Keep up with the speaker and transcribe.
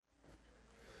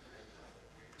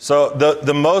So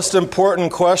the most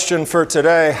important question for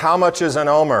today, how much is an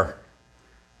omer?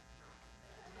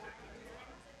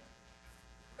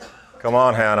 Come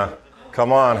on, Hannah.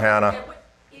 Come on, Hannah.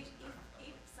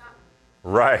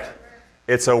 Right.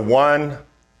 It's a 1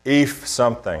 ephah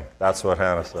something. That's what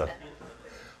Hannah said.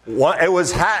 It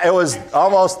was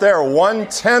almost there.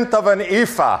 1/10 of an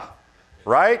ephah,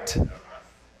 right?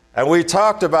 And we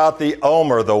talked about the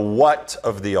omer, the what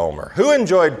of the omer. Who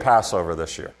enjoyed Passover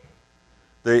this year?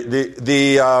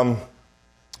 The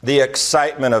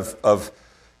excitement of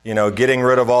getting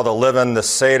rid of all the leaven, the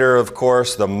seder, of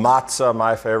course, the matzah,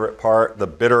 my favorite part, the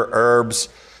bitter herbs.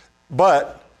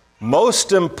 But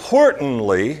most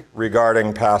importantly,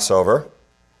 regarding Passover,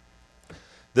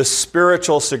 the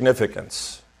spiritual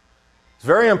significance. It's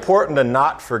very important to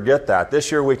not forget that.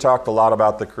 This year we talked a lot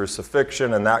about the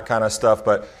crucifixion and that kind of stuff,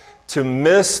 but to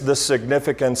miss the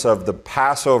significance of the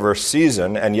Passover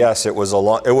season, and yes, it was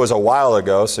a while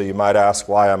ago, so you might ask,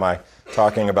 why am I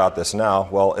talking about this now?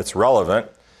 Well, it's relevant.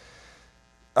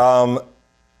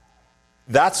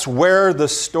 That's where the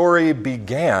story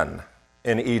began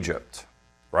in Egypt,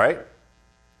 right?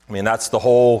 I mean, that's the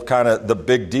whole kind of the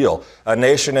big deal. A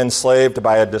nation enslaved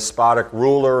by a despotic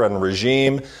ruler and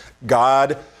regime,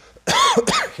 God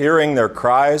hearing their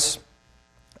cries,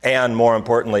 and more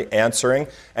importantly, answering.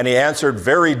 And he answered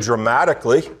very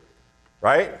dramatically,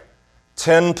 right?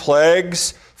 10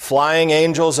 plagues, flying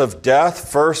angels of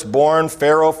death, firstborn,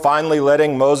 Pharaoh finally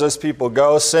letting Moses' people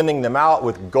go, sending them out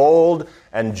with gold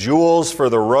and jewels for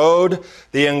the road.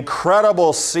 The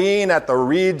incredible scene at the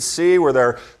Reed Sea where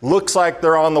there looks like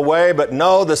they're on the way, but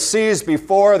no, the sea's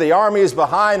before, the army's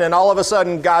behind, and all of a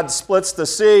sudden God splits the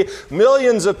sea.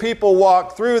 Millions of people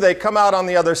walk through. They come out on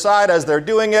the other side. As they're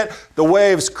doing it, the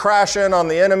waves crash in on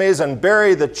the enemies and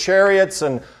bury the chariots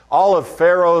and all of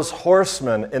Pharaoh's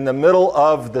horsemen in the middle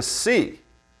of the sea.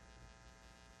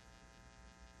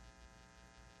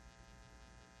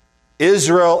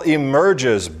 Israel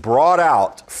emerges, brought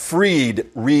out, freed,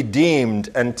 redeemed,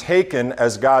 and taken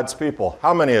as God's people.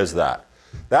 How many is that?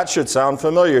 That should sound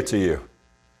familiar to you.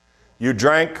 You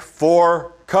drank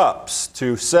 4 cups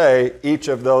to say each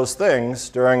of those things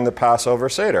during the Passover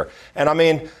Seder. And I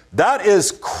mean, that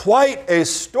is quite a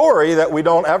story that we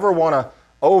don't ever want to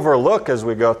overlook as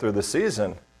we go through the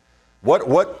season.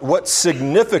 What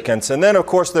significance? And then, of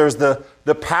course, there's the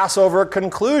Passover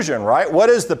conclusion, right?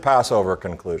 What is the Passover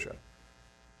conclusion?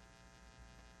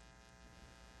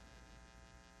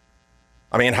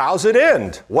 I mean, how's it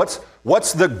end? What's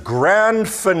the grand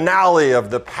finale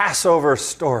of the Passover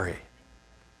story?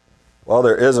 Well,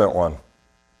 there isn't one.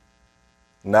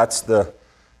 And that's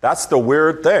the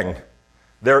weird thing.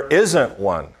 There isn't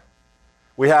one.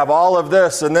 We have all of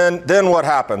this, and then what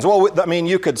happens? Well, I mean,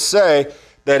 you could say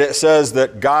that it says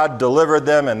that God delivered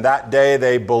them, and that day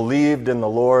they believed in the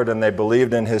Lord, and they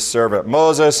believed in his servant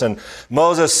Moses. And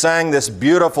Moses sang this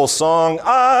beautiful song,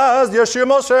 Az Yeshua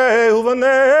Moshe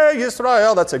Uvanei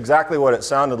Yisrael. That's exactly what it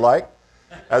sounded like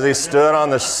as he stood on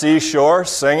the seashore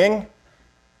singing.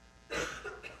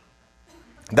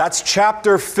 That's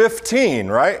chapter 15,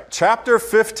 right? Chapter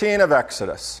 15 of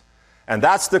Exodus. And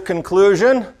that's the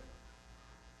conclusion.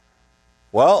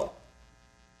 Well,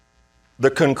 the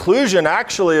conclusion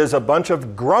actually is a bunch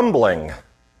of grumbling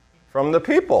from the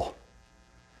people.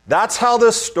 That's how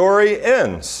this story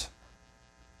ends.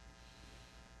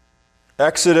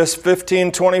 Exodus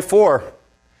 15:24.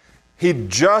 He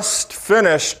just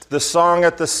finished the song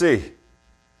at the sea.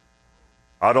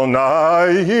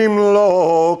 Adonai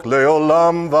yimlok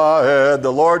leolam vaed.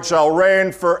 The Lord shall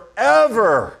reign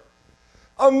forever.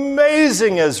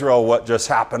 Amazing, Israel, what just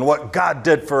happened, what God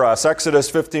did for us.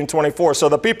 Exodus 15:24. So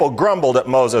the people grumbled at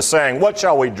Moses, saying, what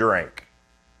shall we drink?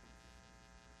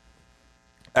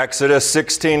 Exodus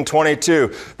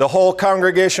 16:22. The whole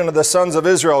congregation of the sons of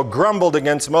Israel grumbled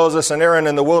against Moses and Aaron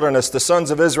in the wilderness. The sons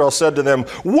of Israel said to them,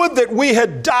 would that we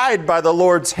had died by the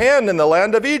Lord's hand in the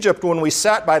land of Egypt when we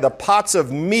sat by the pots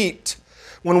of meat,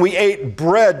 when we ate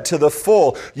bread to the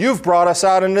full. You've brought us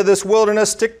out into this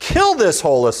wilderness to kill this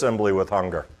whole assembly with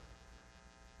hunger.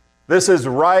 This is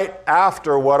right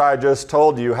after what I just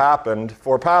told you happened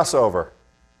for Passover.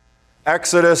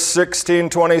 Exodus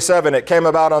 16:27. It came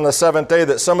about on the 7th day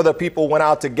that some of the people went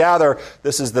out to gather.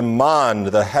 This is the man,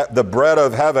 the bread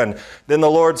of heaven. Then the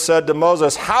Lord said to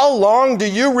Moses, how long do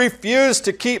you refuse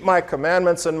to keep my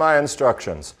commandments and my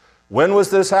instructions? When was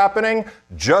this happening?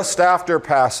 Just after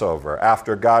Passover,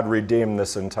 after God redeemed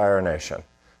this entire nation,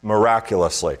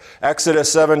 miraculously. Exodus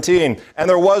 17, and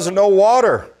there was no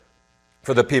water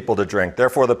for the people to drink.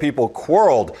 Therefore the people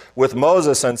quarreled with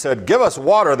Moses and said, give us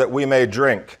water that we may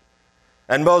drink.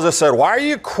 And Moses said, why are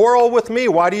you quarrel with me?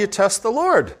 Why do you test the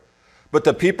Lord? But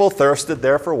the people thirsted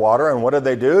there for water, and what did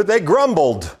they do? They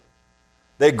grumbled.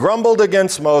 They grumbled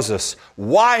against Moses.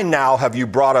 Why now have you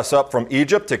brought us up from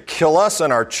Egypt to kill us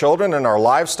and our children and our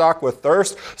livestock with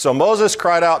thirst? So Moses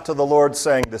cried out to the Lord,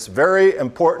 saying this very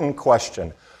important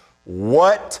question: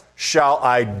 what shall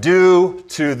I do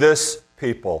to this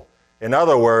people? In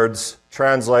other words,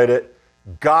 translate it,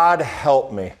 God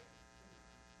help me.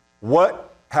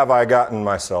 What have I gotten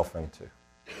myself into?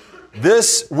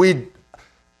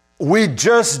 We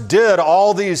just did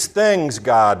all these things,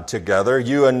 God, together.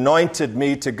 You anointed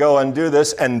me to go and do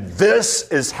this, and this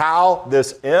is how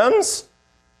this ends?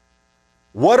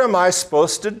 What am I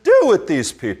supposed to do with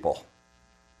these people?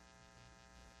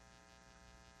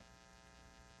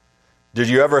 Did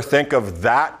you ever think of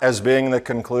that as being the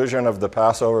conclusion of the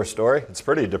Passover story? It's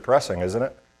pretty depressing, isn't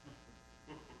it?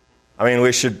 I mean,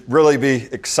 we should really be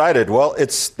excited. Well,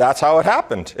 that's how it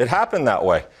happened. It happened that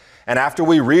way. And after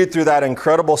we read through that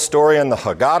incredible story in the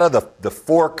Haggadah, the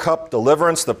 4-cup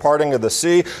deliverance, the parting of the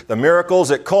sea, the miracles,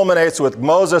 it culminates with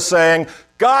Moses saying,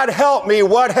 God help me,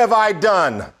 what have I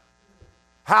done?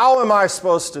 How am I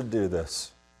supposed to do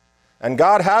this? And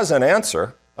God has an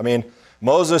answer. I mean,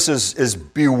 Moses is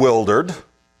bewildered.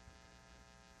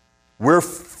 We're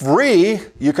free.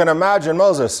 You can imagine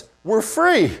Moses. We're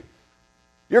free.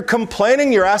 You're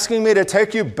complaining, you're asking me to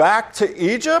take you back to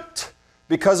Egypt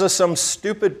because of some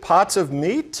stupid pots of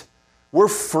meat? We're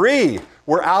free.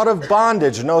 We're out of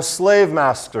bondage. No slave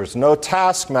masters, no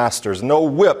taskmasters, no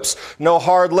whips, no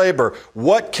hard labor.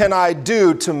 What can I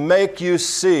do to make you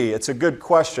see? It's a good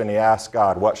question. He asked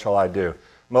God, what shall I do?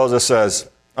 God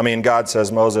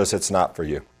says, Moses, it's not for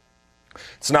you.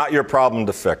 It's not your problem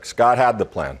to fix. God had the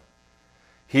plan.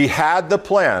 He had the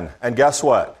plan. And guess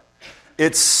what?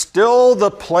 It's still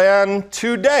the plan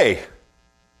today.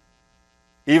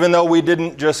 Even though we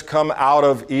didn't just come out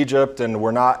of Egypt and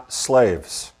we're not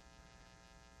slaves.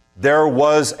 There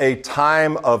was a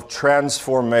time of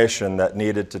transformation that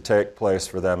needed to take place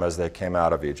for them as they came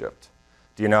out of Egypt.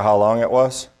 Do you know how long it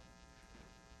was?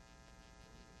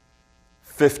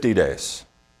 50 days.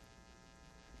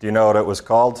 Do you know what it was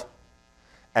called?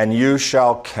 And you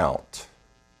shall count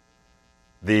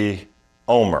the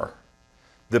Omer,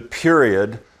 the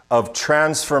period of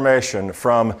transformation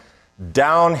from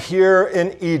down here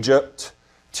in Egypt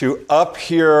to up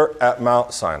here at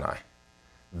Mount Sinai.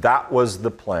 That was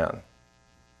the plan.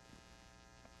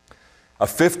 A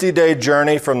 50-day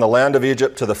journey from the land of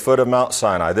Egypt to the foot of Mount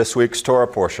Sinai, this week's Torah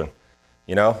portion.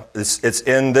 You know, it's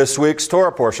in this week's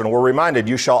Torah portion. We're reminded,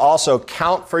 you shall also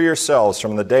count for yourselves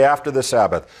from the day after the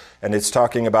Sabbath. And it's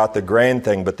talking about the grain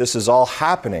thing, but this is all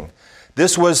happening.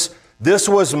 This was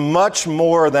much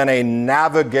more than a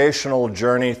navigational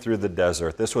journey through the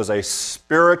desert. This was a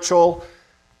spiritual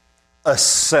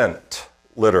ascent,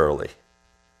 literally,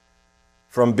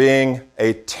 from being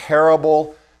a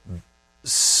terrible,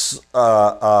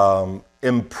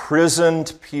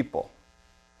 imprisoned people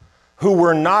who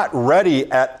were not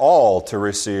ready at all to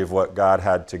receive what God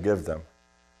had to give them.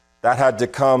 That had to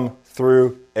come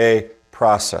through a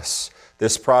process.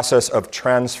 This process of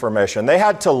transformation. They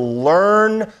had to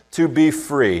learn to be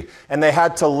free, and they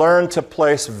had to learn to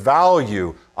place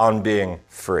value on being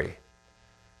free.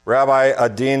 Rabbi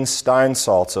Adin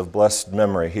Steinsaltz of blessed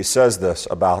memory, he says this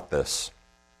about this.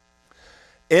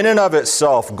 In and of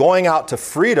itself, going out to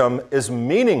freedom is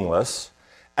meaningless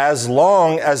as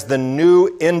long as the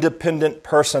new independent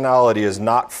personality is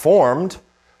not formed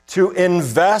to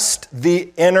invest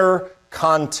the inner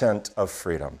content of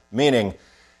freedom. Meaning,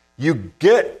 you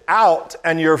get out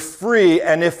and you're free,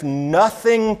 and if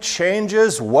nothing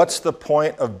changes, what's the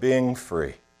point of being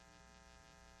free?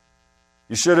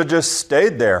 You should have just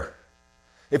stayed there.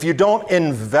 If you don't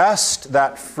invest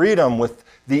that freedom with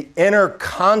the inner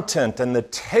content and the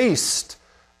taste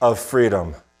of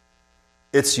freedom,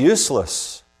 it's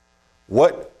useless.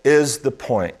 What is the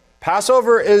point?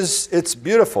 Passover it's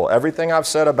beautiful. Everything I've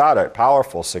said about it,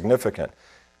 powerful, significant,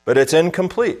 but it's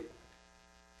incomplete.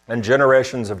 And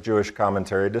generations of Jewish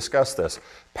commentary discuss this.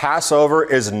 Passover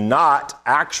is not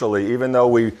actually, even though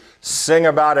we sing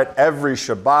about it every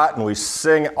Shabbat and we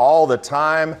sing all the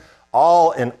time,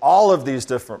 in all of these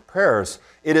different prayers,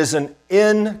 it is an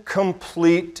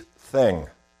incomplete thing.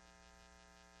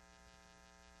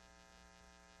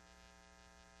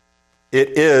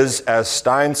 It is, as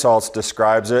Steinsaltz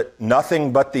describes it,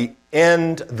 nothing but the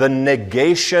end, the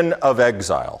negation of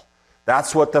exile.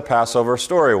 That's what the Passover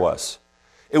story was.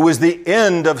 It was the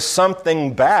end of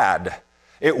something bad.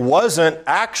 It wasn't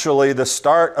actually the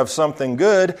start of something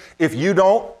good if you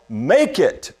don't make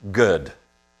it good.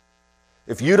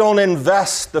 If you don't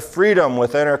invest the freedom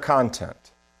with inner content.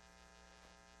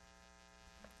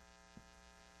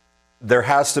 there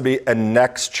has to be a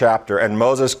next chapter. And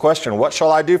Moses questioned, what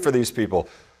shall I do for these people?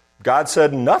 God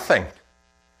said, nothing.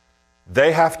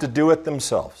 They have to do it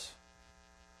themselves.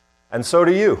 And so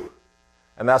do you.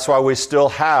 And that's why we still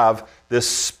have this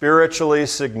spiritually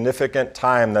significant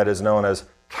time that is known as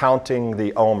Counting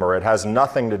the Omer. It has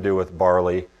nothing to do with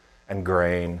barley and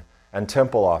grain and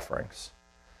temple offerings.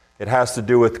 It has to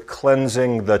do with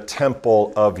cleansing the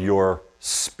temple of your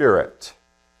spirit.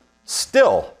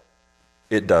 Still,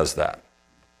 it does that.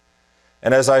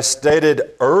 And as I stated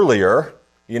earlier,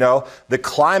 the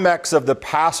climax of the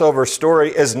Passover story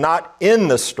is not in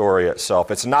the story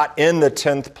itself. It's not in the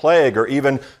 10th plague or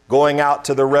even going out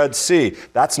to the Red Sea.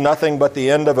 That's nothing but the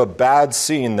end of a bad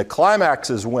scene. The climax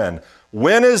is when?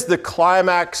 When is the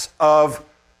climax of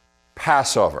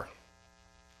Passover?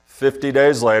 50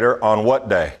 days later, on what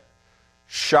day?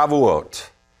 Shavuot.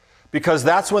 Because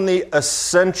that's when the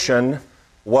ascension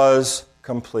was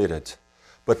completed.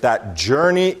 But that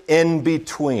journey in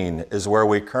between is where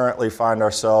we currently find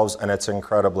ourselves, and it's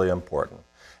incredibly important.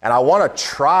 And I want to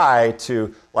try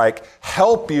to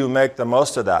help you make the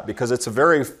most of that, because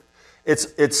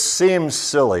it seems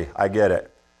silly, I get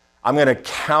it. I'm going to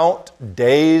count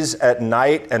days at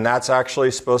night, and that's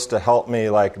actually supposed to help me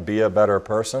be a better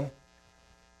person.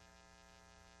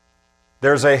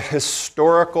 There's a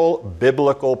historical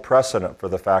biblical precedent for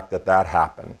the fact that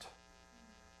happened.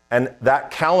 And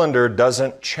that calendar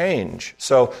doesn't change.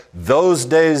 So those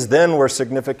days then were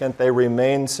significant. They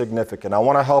remain significant. I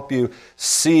want to help you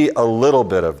see a little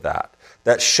bit of that.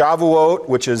 That Shavuot,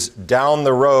 which is down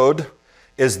the road,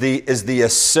 is the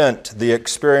ascent, the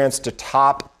experience to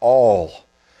top all.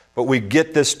 But we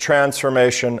get this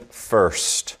transformation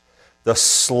first. The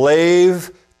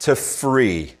slave to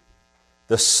free.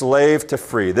 The slave to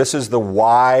free. This is the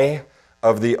why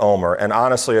of the Omer. And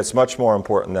honestly, it's much more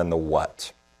important than the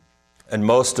what. And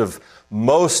most of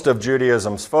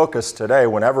Judaism's focus today,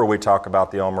 whenever we talk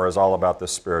about the Omer, is all about the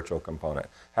spiritual component.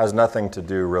 It has nothing to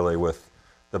do really with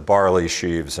the barley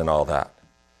sheaves and all that.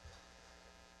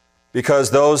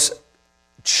 Because those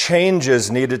changes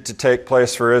needed to take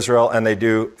place for Israel, and they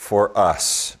do for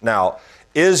us. Now,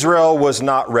 Israel was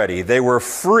not ready. They were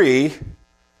free,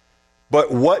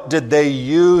 but what did they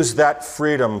use that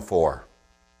freedom for?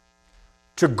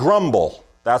 To grumble.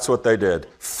 That's what they did.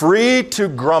 Free to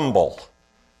grumble.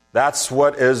 That's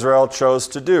what Israel chose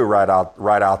to do right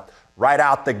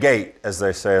out the gate, as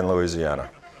they say in Louisiana.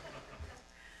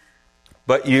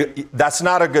 But that's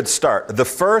not a good start. The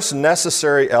first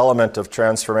necessary element of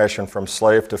transformation from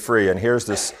slave to free, and here's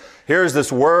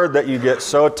this word that you get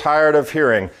so tired of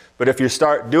hearing, but if you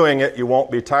start doing it, you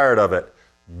won't be tired of it.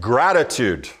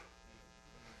 Gratitude.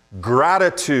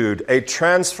 Gratitude, a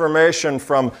transformation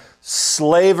from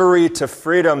slavery to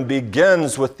freedom,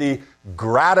 begins with the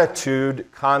gratitude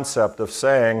concept of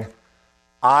saying,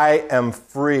 I am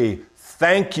free.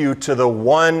 Thank you to the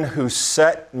one who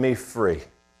set me free.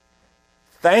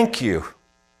 Thank you.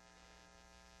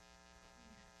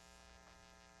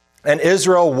 And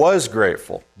Israel was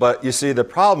grateful. But you see, the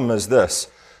problem is this.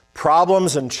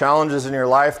 Problems and challenges in your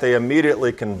life, they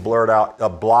immediately can blot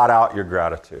out your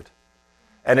gratitude.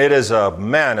 And it's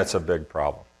a big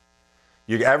problem.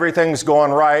 Everything's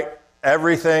going right.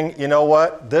 Everything, you know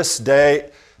what? This day,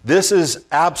 this is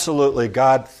absolutely,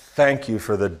 God, thank you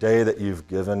for the day that you've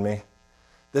given me.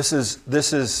 This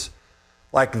is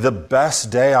like the best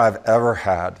day I've ever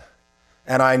had.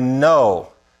 And I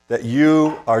know that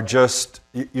you're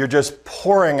just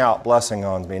pouring out blessing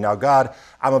on me. Now, God,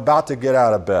 I'm about to get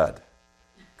out of bed.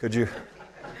 Could you?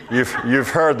 You've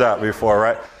heard that before,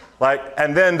 right?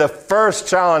 And then the first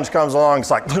challenge comes along, it's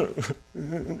like,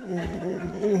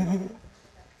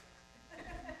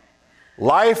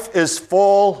 life is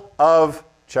full of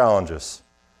challenges.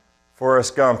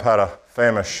 Forrest Gump had a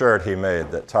famous shirt he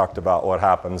made that talked about what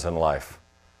happens in life.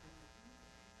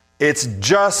 It's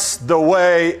just the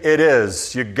way it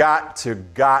is. You got to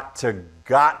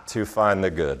find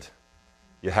the good.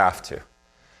 You have to.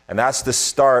 And that's the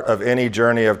start of any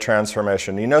journey of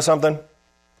transformation. You know something?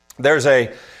 There's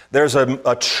a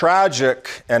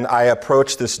tragic, and I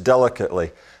approach this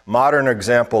delicately, modern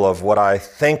example of what I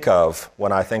think of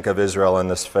when I think of Israel in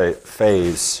this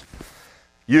phase.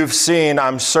 You've seen,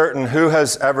 I'm certain, who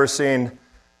has ever seen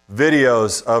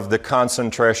videos of the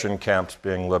concentration camps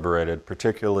being liberated,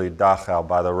 particularly Dachau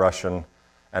by the Russian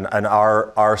and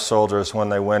our soldiers when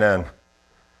they went in.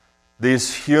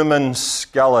 These human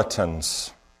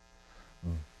skeletons,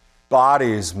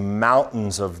 bodies,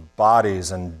 mountains of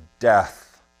bodies and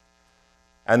death.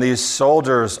 And these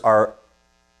soldiers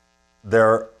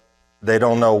they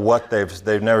don't know what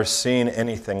they've never seen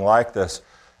anything like this.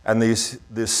 And these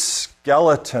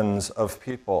skeletons of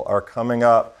people are coming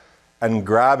up and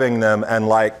grabbing them and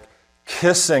like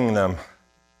kissing them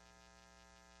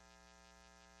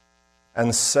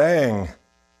and saying,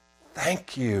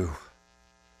 thank you.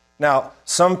 Now,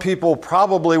 some people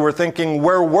probably were thinking,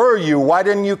 where were you? Why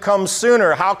didn't you come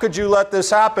sooner? How could you let this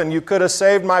happen? You could have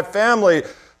saved my family.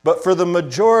 But for the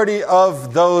majority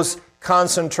of those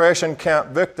concentration camp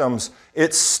victims,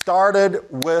 it started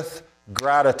with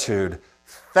gratitude.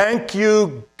 Thank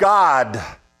you, God,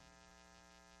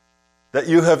 that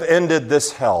you have ended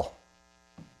this hell.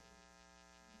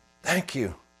 Thank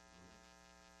you.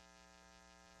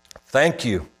 Thank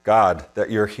you, God, that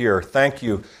you're here. Thank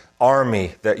you,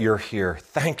 army, that you're here.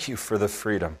 Thank you for the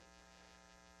freedom.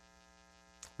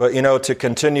 But, to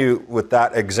continue with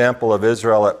that example of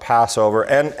Israel at Passover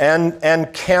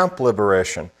and camp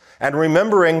liberation, and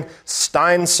remembering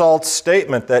Steinsaltz's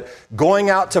statement that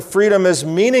going out to freedom is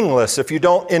meaningless if you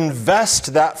don't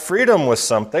invest that freedom with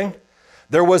something,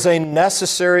 there was a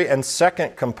necessary and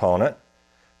second component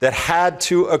that had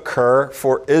to occur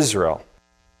for Israel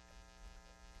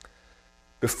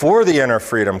before the inner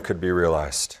freedom could be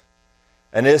realized.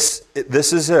 And this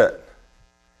is it.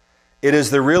 It is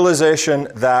the realization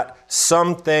that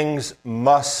some things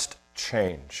must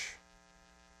change.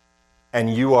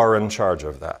 And you are in charge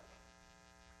of that.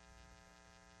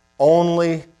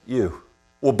 Only you.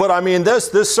 Well, but I mean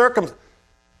this circumstance.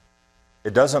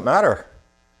 It doesn't matter.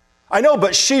 I know,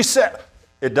 but she said,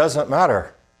 it doesn't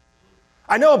matter.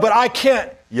 I know, but I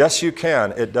can't. Yes, you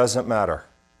can. It doesn't matter.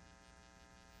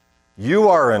 You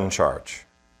are in charge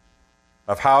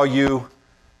of how you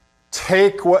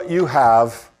take what you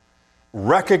have,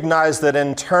 recognize that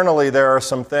internally there are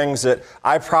some things that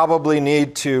I probably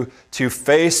need to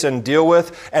face and deal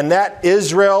with. And that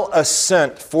Israel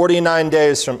ascent, 49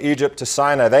 days from Egypt to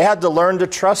Sinai, they had to learn to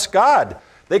trust God.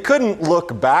 They couldn't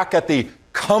look back at the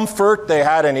comfort they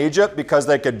had in Egypt because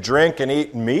they could drink and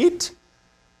eat meat.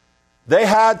 They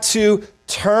had to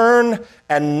turn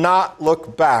and not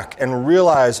look back and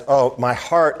realize, oh, my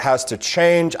heart has to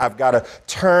change. I've got to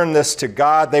turn this to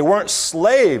God. They weren't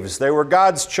slaves. They were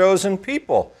God's chosen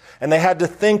people. And they had to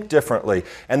think differently.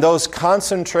 And those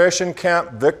concentration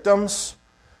camp victims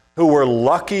who were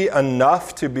lucky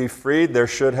enough to be freed, there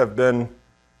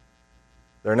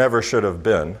never should have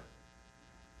been.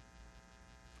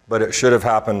 But it should have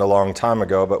happened a long time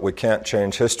ago, but we can't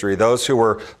change history. Those who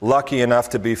were lucky enough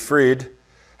to be freed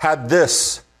had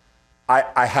this: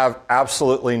 I have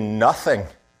absolutely nothing.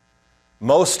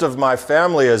 Most of my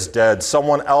family is dead.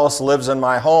 Someone else lives in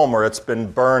my home, or it's been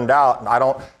burned out.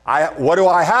 And what do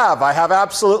I have? I have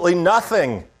absolutely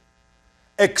nothing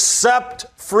except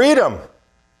freedom.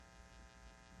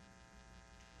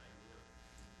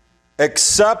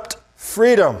 Except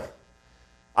freedom.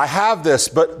 I have this,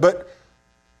 but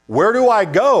where do I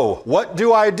go? What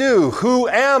do I do? Who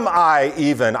am I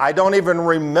even? I don't even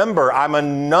remember. I'm a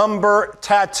number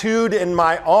tattooed in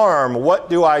my arm. What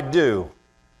do I do?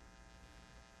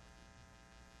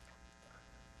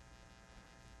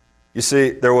 You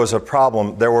see, there was a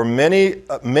problem. There were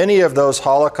many of those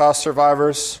Holocaust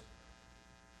survivors.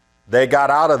 They got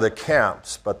out of the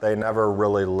camps, but they never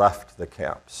really left the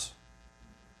camps.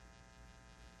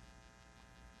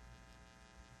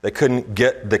 They couldn't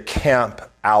get the camp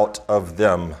out of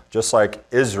them, just like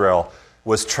Israel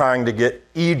was trying to get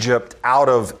Egypt out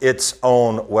of its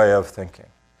own way of thinking.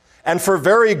 And for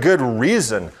very good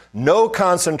reason. No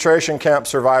concentration camp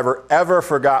survivor ever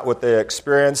forgot what they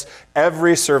experienced.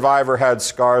 Every survivor had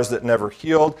scars that never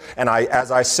healed. And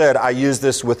as I said, I use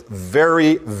this with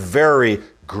very, very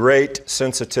great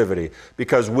sensitivity,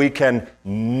 because we can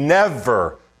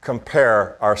never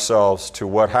compare ourselves to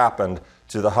what happened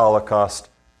to the Holocaust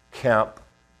camp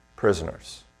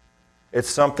prisoners. It's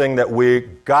something that we,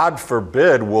 God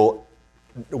forbid, will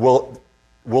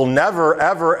never,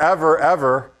 ever, ever,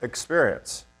 ever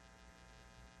experience.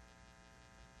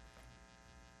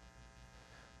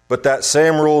 But that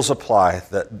same rules apply.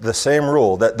 The same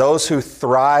rule that those who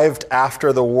thrived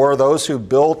after the war, those who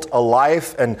built a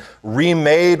life and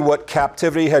remade what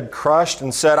captivity had crushed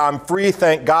and said, I'm free,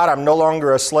 thank God, I'm no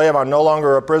longer a slave, I'm no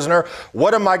longer a prisoner.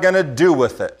 What am I going to do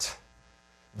with it?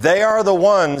 They are the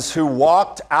ones who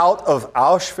walked out of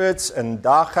Auschwitz and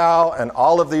Dachau and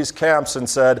all of these camps and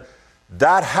said,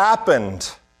 that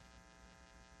happened.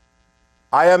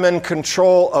 I am in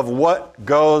control of what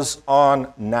goes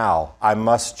on now. I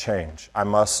must change. I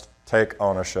must take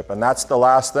ownership. And that's the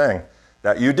last thing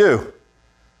that you do.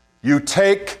 You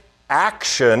take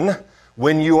action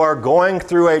when you are going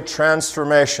through a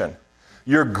transformation.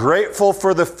 You're grateful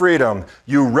for the freedom.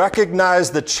 You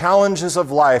recognize the challenges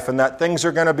of life and that things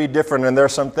are going to be different and there are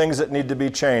some things that need to be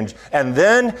changed. And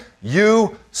then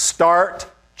you start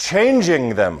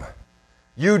changing them.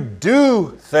 You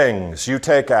do things. You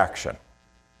take action.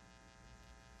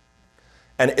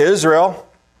 And Israel,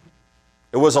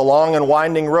 it was a long and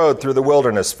winding road through the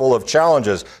wilderness, full of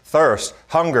challenges, thirst,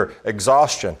 hunger,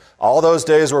 exhaustion. All those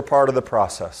days were part of the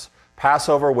process.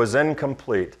 Passover was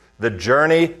incomplete. The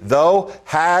journey, though,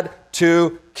 had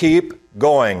to keep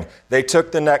going. They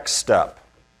took the next step.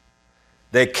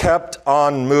 They kept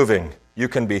on moving. You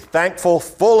can be thankful,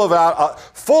 full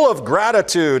of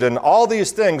gratitude and all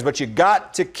these things, but you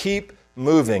got to keep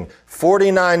moving.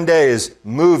 49 days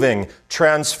moving,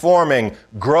 transforming,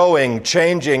 growing,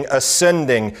 changing,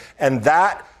 ascending, and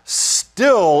that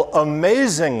still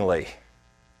amazingly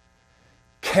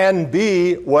can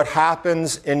be what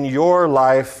happens in your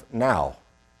life now.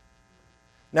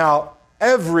 Now,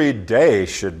 every day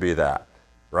should be that,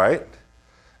 right?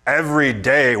 Every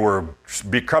day we're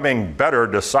becoming better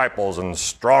disciples and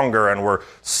stronger, and we're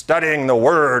studying the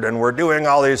Word, and we're doing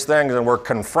all these things, and we're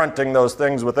confronting those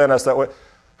things within us.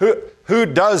 Who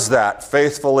does that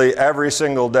faithfully every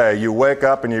single day? You wake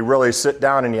up and you really sit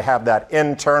down and you have that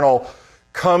internal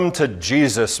come to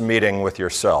Jesus meeting with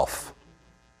yourself.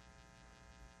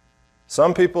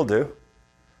 Some people do,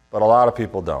 but a lot of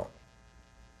people don't.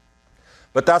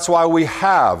 But that's why we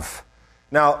have.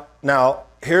 Now,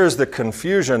 here's the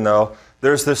confusion, though.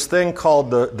 There's this thing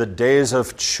called the days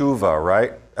of tshuva,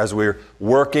 right? As we're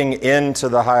working into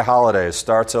the high holidays.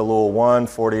 Starts at Elul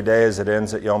 40 days, it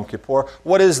ends at Yom Kippur.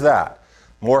 What is that?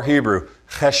 More Hebrew,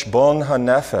 cheshbon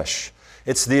hanefesh.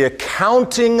 It's the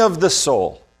accounting of the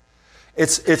soul.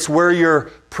 It's where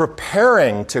you're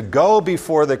preparing to go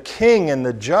before the king and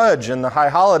the judge in the high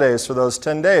holidays for those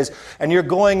 10 days. And you're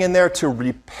going in there to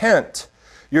repent.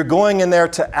 You're going in there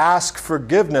to ask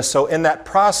forgiveness. So in that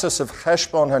process of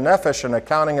cheshbon hanefesh and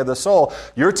accounting of the soul,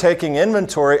 you're taking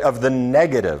inventory of the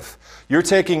negative. You're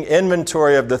taking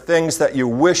inventory of the things that you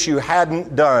wish you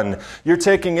hadn't done. You're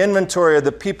taking inventory of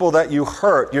the people that you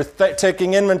hurt. You're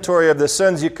taking inventory of the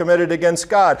sins you committed against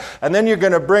God. And then you're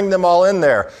going to bring them all in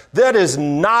there. That is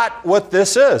not what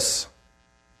this is.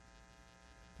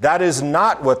 That is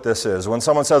not what this is. When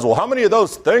someone says, well, how many of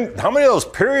those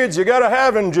periods you got to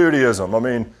have in Judaism? I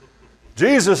mean,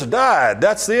 Jesus died.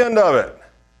 That's the end of it.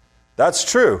 That's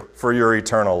true for your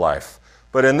eternal life.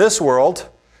 But in this world,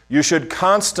 you should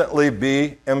constantly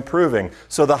be improving.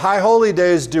 So the high holy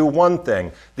days do one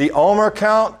thing. The Omer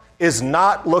count is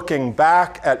not looking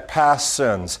back at past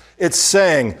sins. It's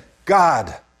saying,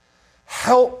 God,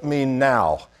 help me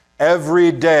now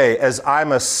every day as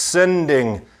I'm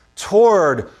ascending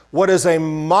toward what is a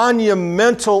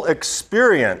monumental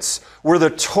experience where the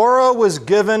Torah was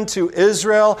given to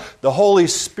Israel, the Holy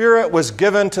Spirit was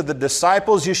given to the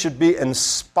disciples. You should be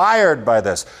inspired by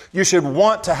this. You should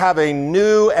want to have a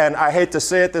new, and I hate to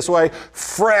say it this way,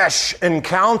 fresh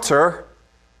encounter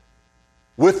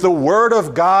with the Word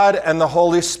of God and the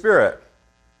Holy Spirit.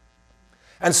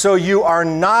 And so you are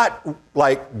not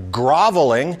like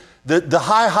groveling. The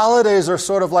high holidays are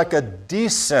sort of like a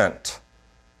descent.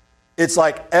 It's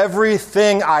like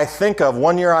everything I think of.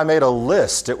 One year I made a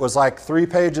list. It was like 3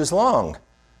 pages long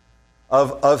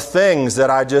of things that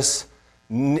I just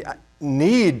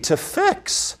need to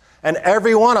fix. And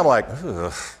every one I'm like,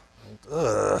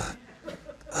 ugh.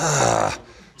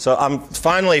 So I'm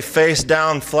finally face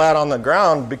down flat on the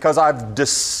ground because I've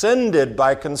descended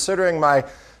by considering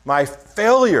my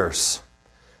failures.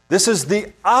 This is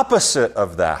the opposite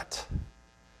of that.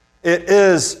 It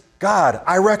is, God,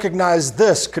 I recognize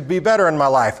this could be better in my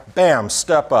life. Bam,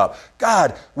 step up.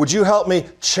 God, would you help me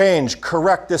change,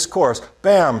 correct this course?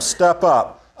 Bam, step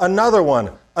up. Another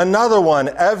one,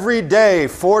 every day,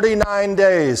 49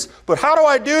 days. But how do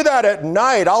I do that at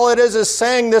night? All it is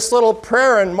saying this little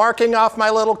prayer and marking off my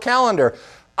little calendar.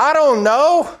 I don't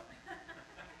know.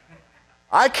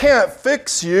 I can't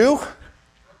fix you.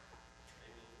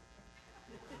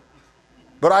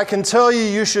 But I can tell you,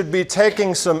 you should be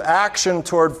taking some action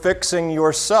toward fixing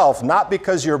yourself, not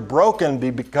because you're broken,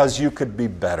 but because you could be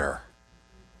better.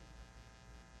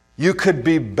 You could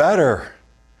be better.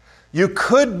 You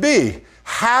could be.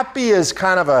 Happy is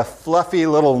kind of a fluffy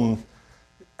little...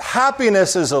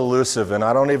 Happiness is elusive, and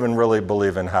I don't even really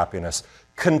believe in happiness.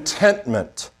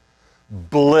 Contentment.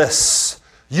 Bliss.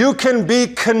 You can be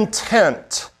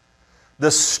content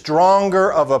the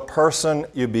stronger of a person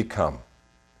you become.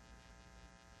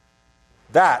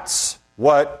 That's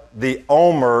what the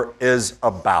Omer is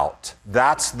about.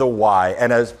 That's the why.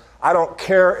 And as I don't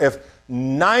care if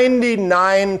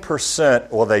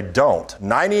 99%, well, they don't.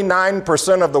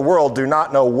 99% of the world do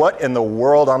not know what in the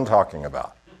world I'm talking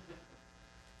about.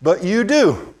 But you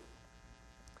do.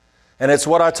 And it's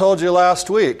what I told you last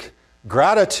week.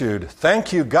 Gratitude.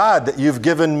 Thank you, God, that you've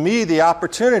given me the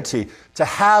opportunity to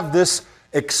have this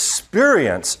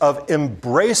experience of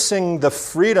embracing the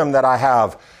freedom that I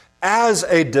have as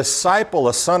a disciple,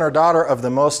 a son or daughter of the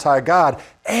Most High God,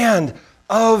 and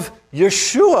of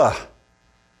Yeshua.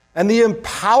 And the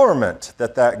empowerment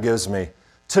that gives me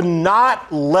to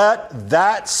not let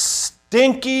that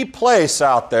stinky place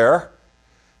out there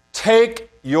take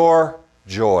your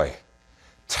joy,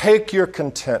 take your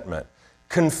contentment,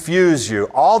 confuse you.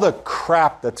 All the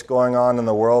crap that's going on in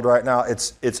the world right now,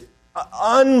 it's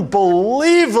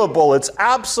unbelievable. It's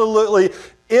absolutely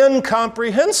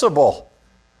incomprehensible.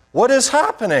 What is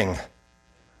happening?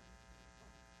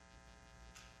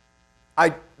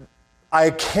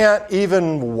 I can't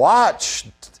even watch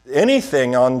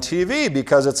anything on TV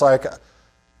because it's like,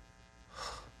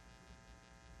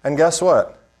 and guess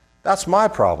what? That's my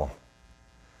problem.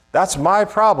 That's my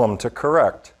problem to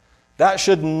correct. That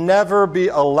should never be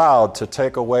allowed to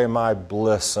take away my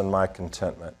bliss and my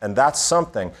contentment. And that's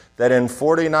something that in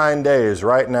 49 days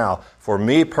right now, for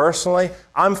me personally,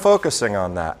 I'm focusing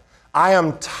on that. I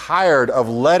am tired of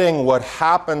letting what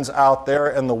happens out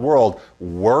there in the world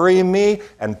worry me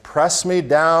and press me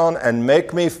down and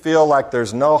make me feel like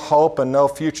there's no hope and no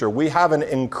future. We have an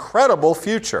incredible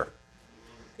future.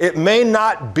 It may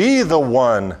not be the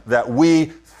one that we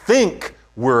think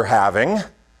we're having,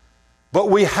 but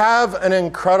we have an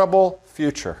incredible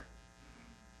future.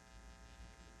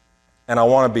 And I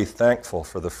want to be thankful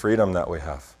for the freedom that we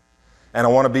have. And I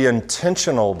want to be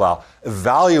intentional about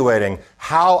evaluating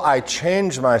how I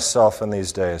change myself in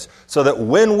these days so that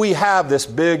when we have this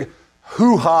big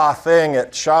hoo-ha thing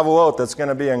at Shavuot that's going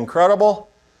to be incredible,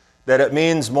 that it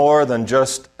means more than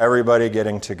just everybody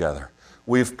getting together.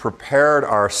 We've prepared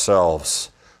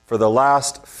ourselves for the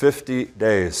last 50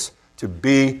 days to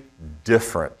be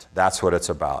different. That's what it's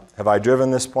about. Have I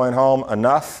driven this point home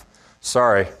enough?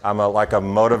 Sorry, I'm like a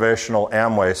motivational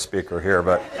Amway speaker here,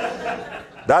 but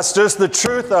that's just the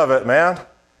truth of it, man.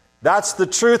 That's the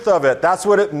truth of it. That's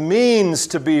what it means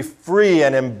to be free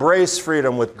and embrace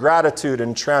freedom with gratitude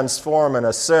and transform and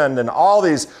ascend and all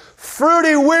these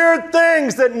fruity, weird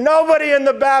things that nobody in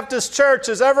the Baptist church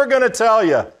is ever going to tell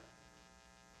you.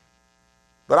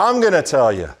 But I'm going to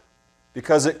tell you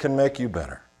because it can make you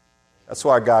better. That's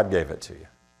why God gave it to you.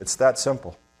 It's that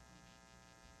simple.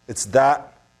 It's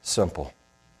that simple.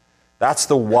 That's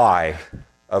the why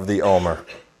of the Omer.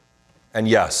 And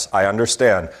yes, I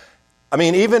understand. I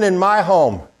mean, even in my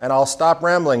home, and I'll stop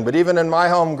rambling, but even in my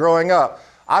home growing up,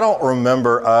 I don't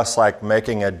remember us like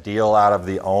making a deal out of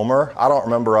the Omer. I don't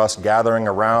remember us gathering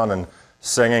around and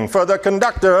singing, for the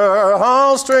conductor,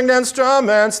 all stringed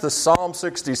instruments, the Psalm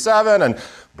 67, and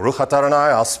Baruch atah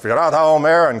Adonai al Sfirat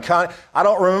HaOmer, and I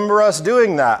don't remember us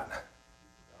doing that.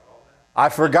 I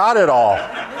forgot it all.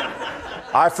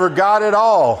 I forgot it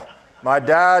all. My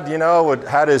dad,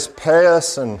 had his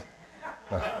payas and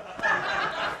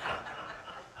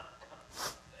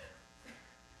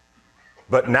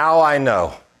but now I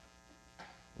know.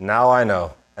 Now I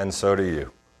know, and so do you.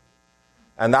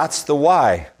 And that's the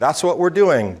why. That's what we're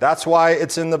doing. That's why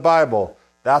it's in the Bible.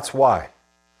 That's why.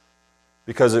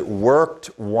 Because it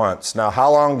worked once. Now,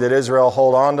 how long did Israel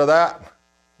hold on to that?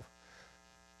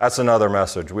 That's another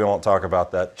message. We won't talk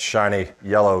about that shiny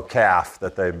yellow calf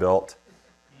that they built.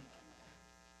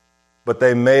 But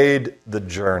they made the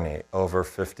journey over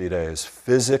 50 days,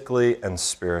 physically and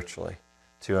spiritually,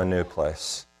 to a new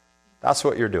place. That's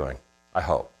what you're doing, I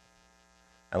hope.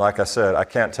 And like I said, I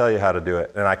can't tell you how to do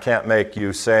it, and I can't make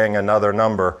you saying another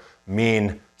number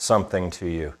mean something to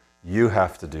you. You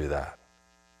have to do that.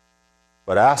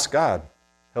 But ask God.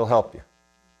 He'll help you.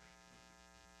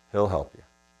 He'll help you.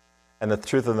 And the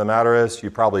truth of the matter is,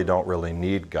 you probably don't really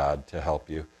need God to help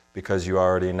you because you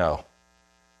already know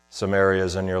some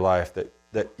areas in your life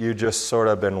that you just sort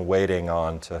of been waiting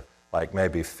on to like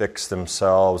maybe fix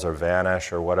themselves or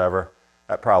vanish or whatever.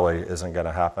 That probably isn't going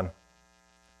to happen.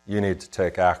 You need to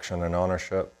take action and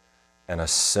ownership and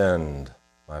ascend,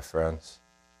 my friends.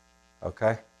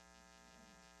 Okay?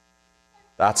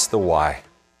 That's the why.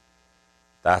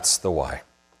 That's the why.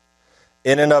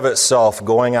 In and of itself,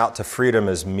 going out to freedom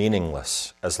is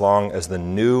meaningless as long as the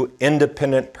new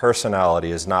independent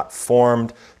personality is not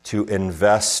formed to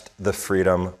invest the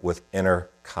freedom with inner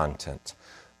content.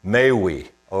 May we,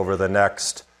 over the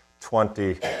next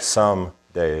 20-some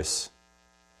days,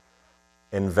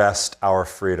 invest our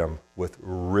freedom with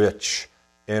rich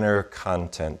inner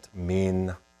content,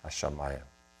 min hashamayim,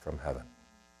 from heaven.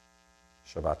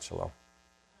 Shabbat shalom.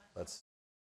 Let's